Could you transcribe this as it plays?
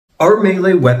Are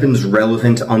melee weapons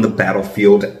relevant on the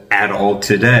battlefield at all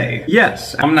today?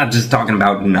 Yes, I'm not just talking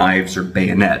about knives or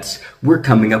bayonets. We're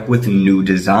coming up with new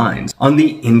designs. On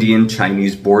the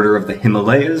Indian-Chinese border of the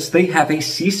Himalayas, they have a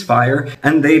ceasefire,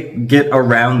 and they get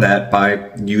around that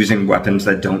by using weapons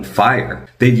that don't fire.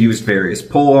 They've used various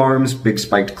polearms, big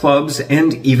spiked clubs,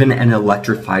 and even an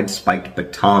electrified spiked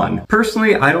baton.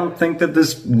 Personally, I don't think that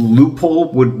this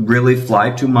loophole would really fly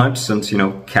too much since,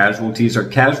 casualties are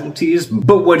casualties,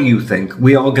 but what do you think?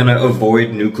 We all gonna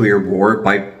avoid nuclear war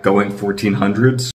by going 1400s?